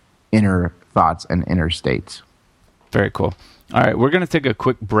affect inner thoughts and inner states. Very cool. All right, we're going to take a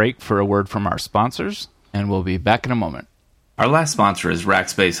quick break for a word from our sponsors, and we'll be back in a moment. Our last sponsor is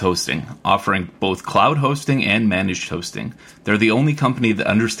Rackspace Hosting, offering both cloud hosting and managed hosting. They're the only company that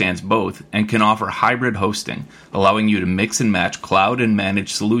understands both and can offer hybrid hosting, allowing you to mix and match cloud and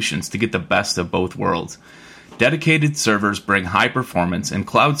managed solutions to get the best of both worlds. Dedicated servers bring high performance, and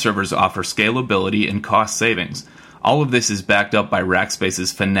cloud servers offer scalability and cost savings. All of this is backed up by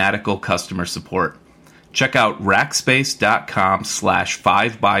Rackspace's fanatical customer support. Check out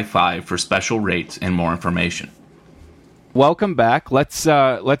rackspace.com/5x5 for special rates and more information. Welcome back. Let's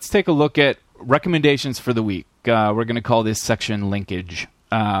take a look at recommendations for the week. We're going to call this section linkage.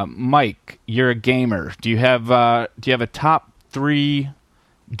 Mike, you're a gamer. Do you have a top 3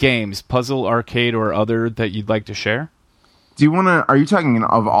 games, puzzle, arcade, or other, that you'd like to share? Are you talking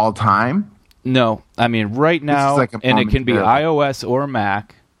of all time? No, I mean right now, and it can be iOS or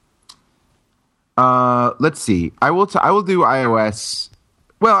Mac. Let's see. I will do iOS.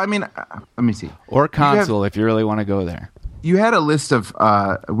 Well, I mean, let me see. Or console, if you really want to go there. You had a list of,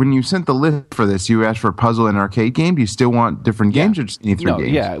 when you sent the list for this, you asked for puzzle and arcade game. Do you still want different games, or just need 3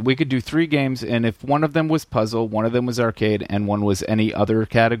 games? Yeah, we could do 3 games, and if one of them was puzzle, one of them was arcade, and one was any other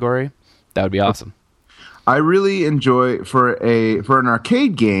category, that would be awesome. I really enjoy, for an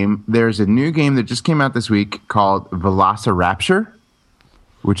arcade game, there's a new game that just came out this week called Velociraptor,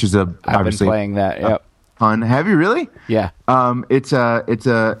 which is I've been playing that, yep. Fun. Have you really? Yeah. It's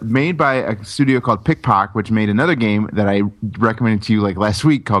made by a studio called Pickpock, which made another game that I recommended to you like last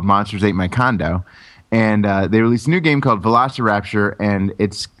week called Monsters Ate My Condo, and they released a new game called Velociraptor, and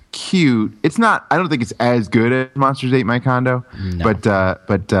it's cute. It's not. I don't think it's as good as Monsters Ate My Condo, but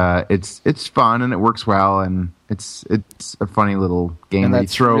it's fun and it works well, and it's a funny little game. And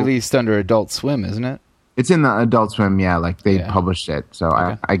that's released under Adult Swim, isn't it? It's in the Adult Swim, yeah. Like they published it, so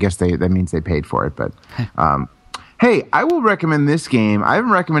okay. I guess that means they paid for it. But hey, I will recommend this game. I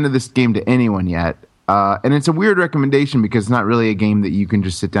haven't recommended this game to anyone yet, and it's a weird recommendation because it's not really a game that you can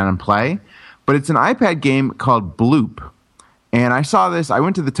just sit down and play. But it's an iPad game called Bloop. And I saw this. I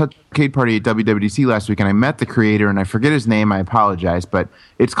went to the Touchcade party at WWDC last week, and I met the creator, and I forget his name. I apologize. But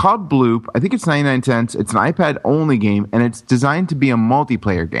it's called Bloop. I think it's 99 cents. It's an iPad-only game, and it's designed to be a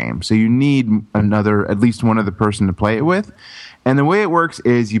multiplayer game. So you need at least one other person to play it with. And the way it works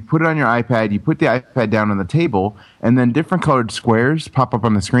is you put it on your iPad, you put the iPad down on the table, and then different colored squares pop up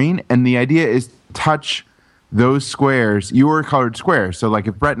on the screen. And the idea is to touch those squares, your colored squares. So like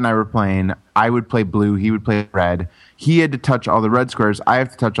if Brett and I were playing, I would play blue, he would play red. He had to touch all the red squares. I have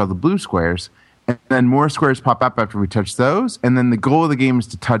to touch all the blue squares. and then more squares pop up after we touch those, and then the goal of the game is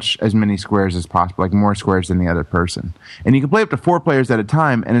to touch as many squares as possible, like more squares than the other person. And you can play up to 4 players at a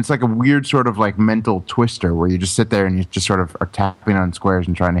time, and it's like a weird sort of like mental twister where you just sit there and you just sort of are tapping on squares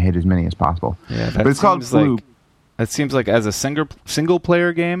and trying to hit as many as possible. Yeah, but it's called Floop. That seems like as a single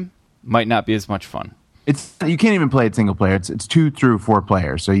player game might not be as much fun. You can't even play it single player. It's 2 through 4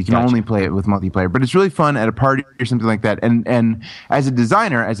 players, so you can only play it with multiplayer. But it's really fun at a party or something like that. And as a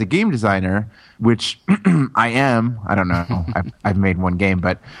designer, as a game designer, which I am, I don't know, I've made one game,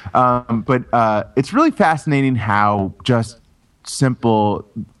 but it's really fascinating how just simple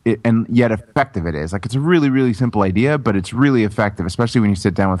and yet effective it is. Like, it's a really, really simple idea, but it's really effective, especially when you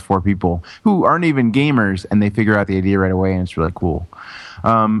sit down with 4 people who aren't even gamers and they figure out the idea right away, and it's really cool.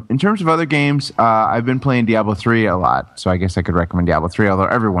 In terms of other games, I've been playing Diablo 3 a lot, so I guess I could recommend Diablo 3, although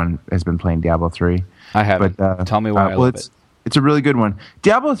everyone has been playing Diablo 3. I haven't. But, tell me why I love it. It's a really good one.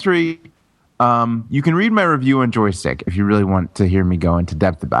 Diablo 3, you can read my review on Joystick if you really want to hear me go into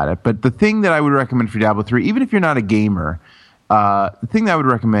depth about it. But the thing that I would recommend for Diablo 3, even if you're not a gamer, the thing that I would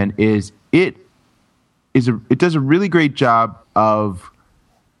recommend is it does a really great job of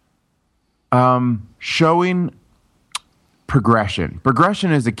showing progression.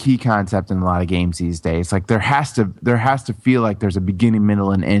 Progression is a key concept in a lot of games these days. Like, there has to feel like there's a beginning,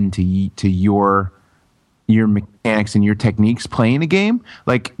 middle, and end to your mechanics and your techniques playing a game.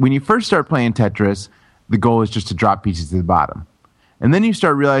 Like, when you first start playing Tetris, the goal is just to drop pieces to the bottom. And then you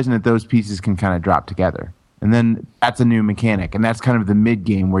start realizing that those pieces can kind of drop together. And then that's a new mechanic. And that's kind of the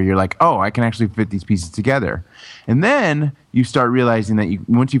mid-game where you're like, oh, I can actually fit these pieces together. And then you start realizing that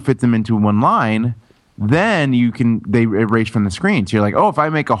once you fit them into one line, then they erase from the screen. So you're like, oh, if I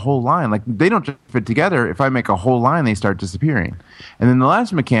make a whole line, like, they don't just fit together. If I make a whole line, they start disappearing. And then the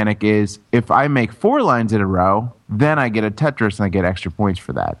last mechanic is if I make 4 lines in a row, then I get a Tetris and I get extra points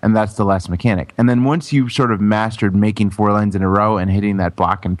for that. And that's the last mechanic. And then once you've sort of mastered making 4 lines in a row and hitting that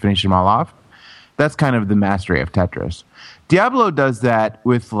block and finishing them all off, that's kind of the mastery of Tetris. Diablo does that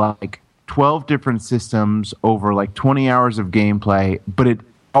with like 12 different systems over like 20 hours of gameplay, but it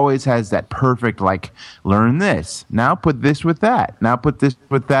always has that perfect, like, learn this, now put this with that, now put this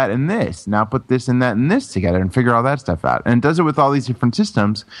with that and this, now put this and that and this together and figure all that stuff out. And it does it with all these different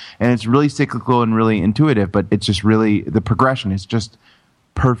systems, and it's really cyclical and really intuitive, but it's just really, the progression is just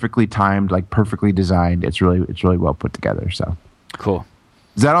perfectly timed, like perfectly designed. It's really well put together. So cool.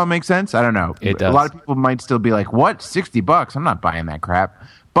 Does that all make sense? I don't know. It does. A lot of people might still be like, what, $60? I'm not buying that crap.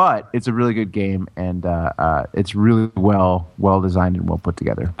 But it's a really good game, and it's really well designed and well put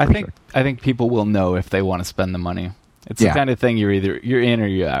together. I think people will know if they want to spend the money. It's the kind of thing you're in or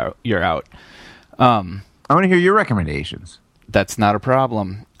you're out. I want to hear your recommendations. That's not a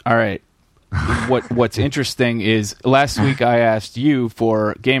problem. All right. What's interesting is last week I asked you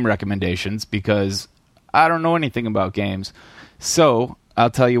for game recommendations because I don't know anything about games. So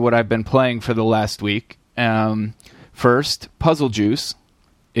I'll tell you what I've been playing for the last week. First, Puzzle Juice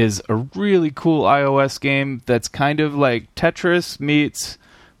is a really cool iOS game that's kind of like Tetris meets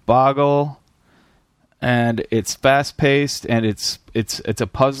Boggle, and it's fast paced and it's a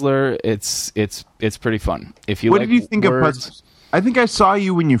puzzler. It's pretty fun. If you what like did you think words, of puzzles? I think I saw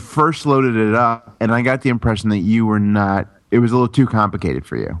you when you first loaded it up, and I got the impression that you were not. It was a little too complicated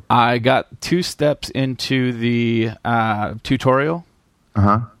for you. I got 2 steps into the tutorial,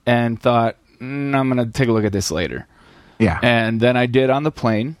 and thought, I'm going to take a look at this later. Yeah. And then I did on the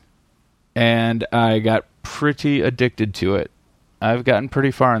plane, and I got pretty addicted to it. I've gotten pretty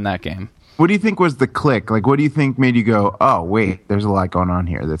far in that game. What do you think was the click? Like, what do you think made you go, oh, wait, there's a lot going on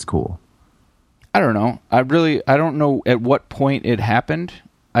here that's cool? I don't know. I don't know at what point it happened.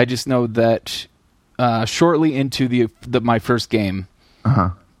 I just know that shortly into my first game,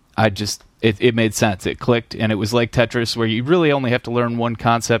 it made sense. It clicked, and it was like Tetris, where you really only have to learn one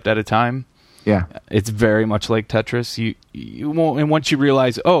concept at a time. Yeah, it's very much like Tetris. You won't, and once you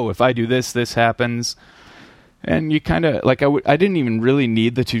realize, oh, if I do this, this happens, and you kind of like I didn't even really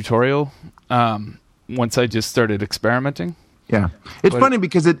need the tutorial once I just started experimenting. Yeah, it's funny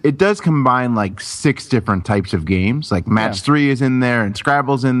because it does combine like 6 different types of games. Like Match 3 is in there, and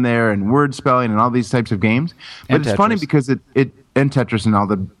Scrabble's in there, and word spelling, and all these types of games. But and it's Tetris. Funny because it and Tetris and all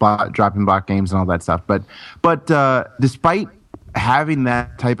the dropping block games and all that stuff. But despite having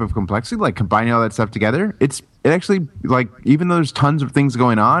that type of complexity, like combining all that stuff together, it actually, like, even though there's tons of things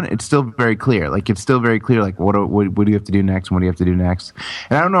going on, it's still very clear. Like, it's still very clear, like, what do you have to do next, and what do you have to do next?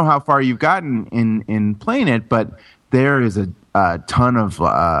 And I don't know how far you've gotten in playing it, but there is a ton of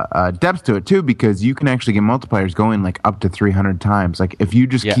depth to it too, because you can actually get multipliers going like up to 300 times. Like if you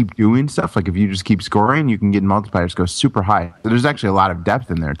just keep doing stuff, like if you just keep scoring, you can get multipliers go super high. So there's actually a lot of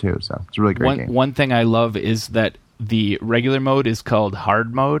depth in there too. So it's a really great game. One thing I love is that the regular mode is called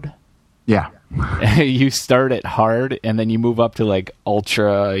hard mode. Yeah. You start at hard and then you move up to like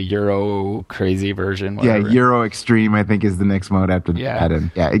ultra Euro crazy version. Whatever. Yeah, Euro Extreme I think is the next mode after that.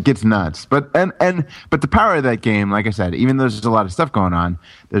 And yeah, it gets nuts. But the power of that game, like I said, even though there's a lot of stuff going on,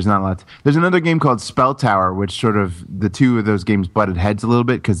 there's not lots. There's another game called Spell Tower, which sort of the two of those games butted heads a little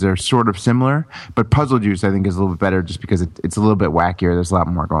bit because they're sort of similar. But Puzzle Juice I think is a little bit better just because it's a little bit wackier. There's a lot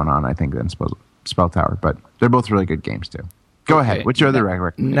more going on I think than Spell Tower. But they're both really good games too. Go ahead. What's your other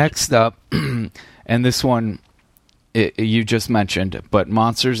recommendation? Next up, and this one you just mentioned, but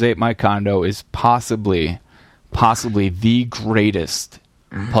Monsters Ate My Condo is possibly the greatest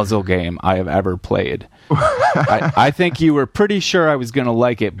puzzle game I have ever played. I think you were pretty sure I was going to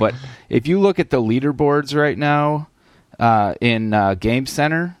like it, but if you look at the leaderboards right now in Game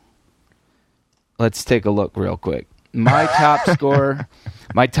Center, let's take a look real quick. My top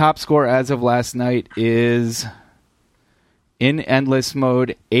score as of last night is... in endless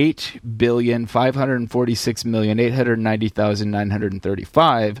mode,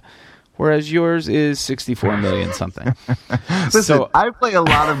 8,546,890,935, whereas yours is 64 million something. Listen, so, I play a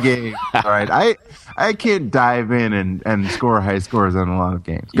lot of games. All right, I can't dive in and score high scores on a lot of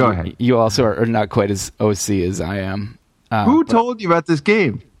games. Go ahead. You also are not quite as OC as I am. Who told you about this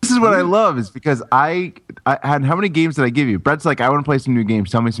game? This is what I love, is because I had, how many games did I give you? Brett's like, I want to play some new games.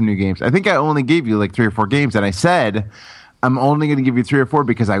 Tell me some new games. I think I only gave you like 3 or 4 games, and I said, I'm only going to give you 3 or 4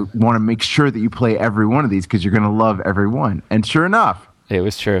 because I want to make sure that you play every one of these because you're going to love every one. And sure enough, it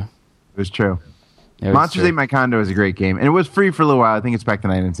was true. It was true. Monsters Ate My Condo is a great game, and it was free for a little while. I think it's back to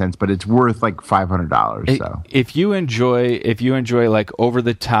 99 cents, but it's worth like $500. So if you enjoy like over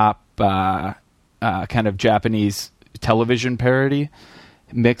the top kind of Japanese television parody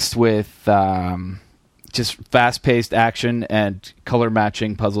mixed with just fast-paced action and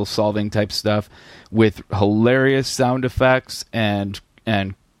color-matching puzzle-solving type stuff with hilarious sound effects and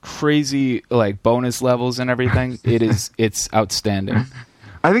crazy like bonus levels and everything. It's outstanding.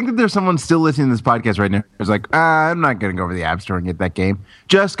 I think that there's someone still listening to this podcast right now who's like, I'm not going to go over to the App Store and get that game.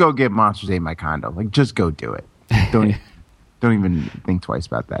 Just go get Monsters Ate My Condo. Like, just go do it. Don't even think twice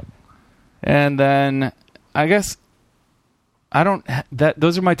about that. And then I guess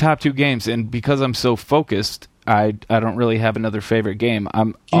those are my top 2 games, and because I'm so focused, I don't really have another favorite game.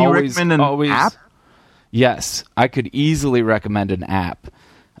 Can you recommend an app? Yes, I could easily recommend an app.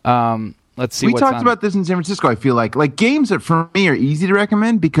 Let's see. We talked about this in San Francisco. I feel like games that for me are easy to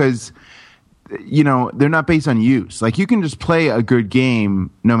recommend because they're not based on use. Like you can just play a good game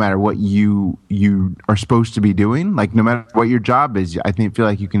no matter what you are supposed to be doing. Like no matter what your job is, I feel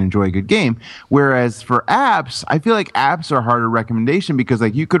like you can enjoy a good game. Whereas for apps, I feel like apps are harder recommendation because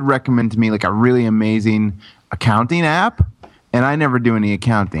like you could recommend to me like a really amazing accounting app, and I never do any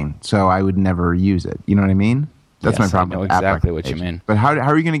accounting, so I would never use it. You know what I mean? That's my problem. I know exactly what you mean. But how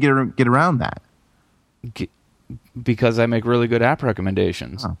are you going to get around that? Because I make really good app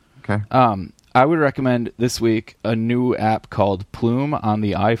recommendations. Oh, okay. I would recommend this week a new app called Plume on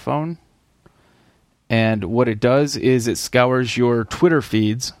the iPhone. And what it does is it scours your Twitter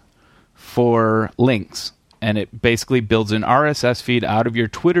feeds for links. And it basically builds an RSS feed out of your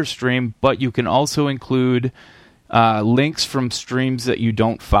Twitter stream, but you can also include links from streams that you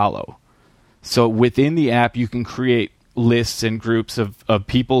don't follow. So within the app, you can create lists and groups of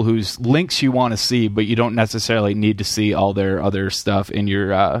people whose links you want to see, but you don't necessarily need to see all their other stuff in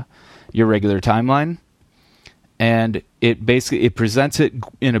your regular timeline. And it presents it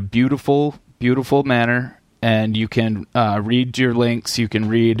in a beautiful, beautiful manner, and you can read your links. You can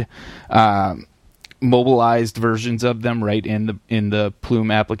read mobilized versions of them right in the Plume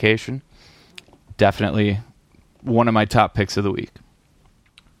application. Definitely one of my top picks of the week.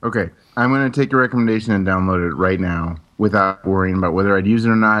 Okay. I'm going to take your recommendation and download it right now without worrying about whether I'd use it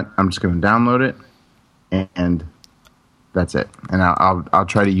or not. I'm just going to download it, and that's it. And I'll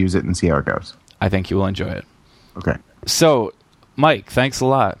try to use it and see how it goes. I think you will enjoy it. Okay. So, Mike, thanks a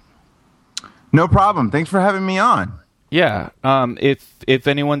lot. No problem. Thanks for having me on. Yeah. If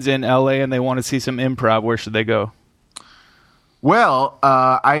anyone's in LA and they want to see some improv, where should they go? Well,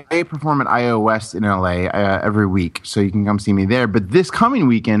 I perform at IO West in LA every week, so you can come see me there. But this coming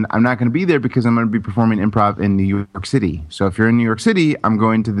weekend, I'm not going to be there because I'm going to be performing improv in New York City. So if you're in New York City, I'm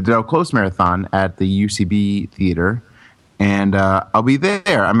going to the Del Close Marathon at the UCB Theater, and I'll be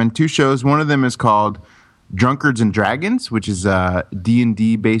there. I'm in 2 shows. One of them is called Drunkards and Dragons, which is a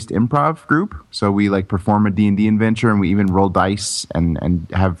D&D based improv group. So we like perform a D&D adventure, and we even roll dice and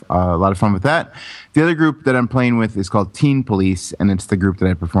have a lot of fun with that. The other group that I'm playing with is called Teen Police, and it's the group that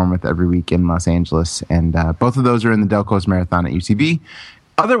I perform with every week in Los Angeles. And both of those are in the Del Coast Marathon at UCB.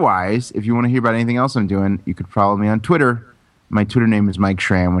 Otherwise, if you want to hear about anything else I'm doing, you could follow me on Twitter. My Twitter name is Mike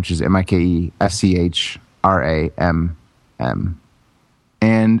Schramm, which is MikeSchramm.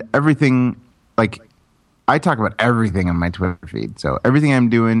 And everything, like, I talk about everything on my Twitter feed. So everything I'm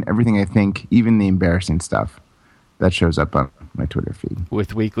doing, everything I think, even the embarrassing stuff, that shows up on my Twitter feed.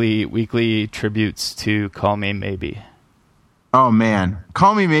 With weekly tributes to Call Me Maybe. Oh, man.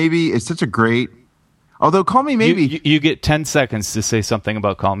 Call Me Maybe is such a great... Although Call Me Maybe... You get 10 seconds to say something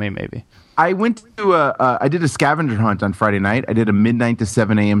about Call Me Maybe. I went to I did a scavenger hunt on Friday night. I did a midnight to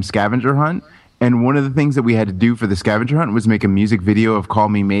 7 a.m. scavenger hunt. And one of the things that we had to do for the scavenger hunt was make a music video of Call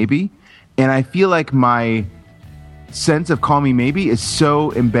Me Maybe. And I feel like my sense of Call Me Maybe is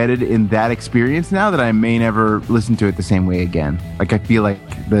so embedded in that experience now that I may never listen to it the same way again. Like, I feel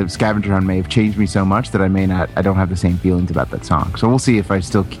like the scavenger hunt may have changed me so much that I don't have the same feelings about that song. So we'll see if I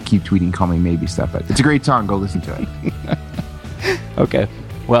still keep tweeting Call Me Maybe stuff. But it's a great song. Go listen to it. Okay.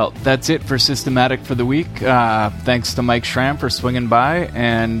 Well, that's it for Systematic for the week. Thanks to Mike Schramm for swinging by,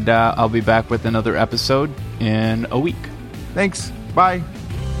 and I'll be back with another episode in a week. Thanks. Bye.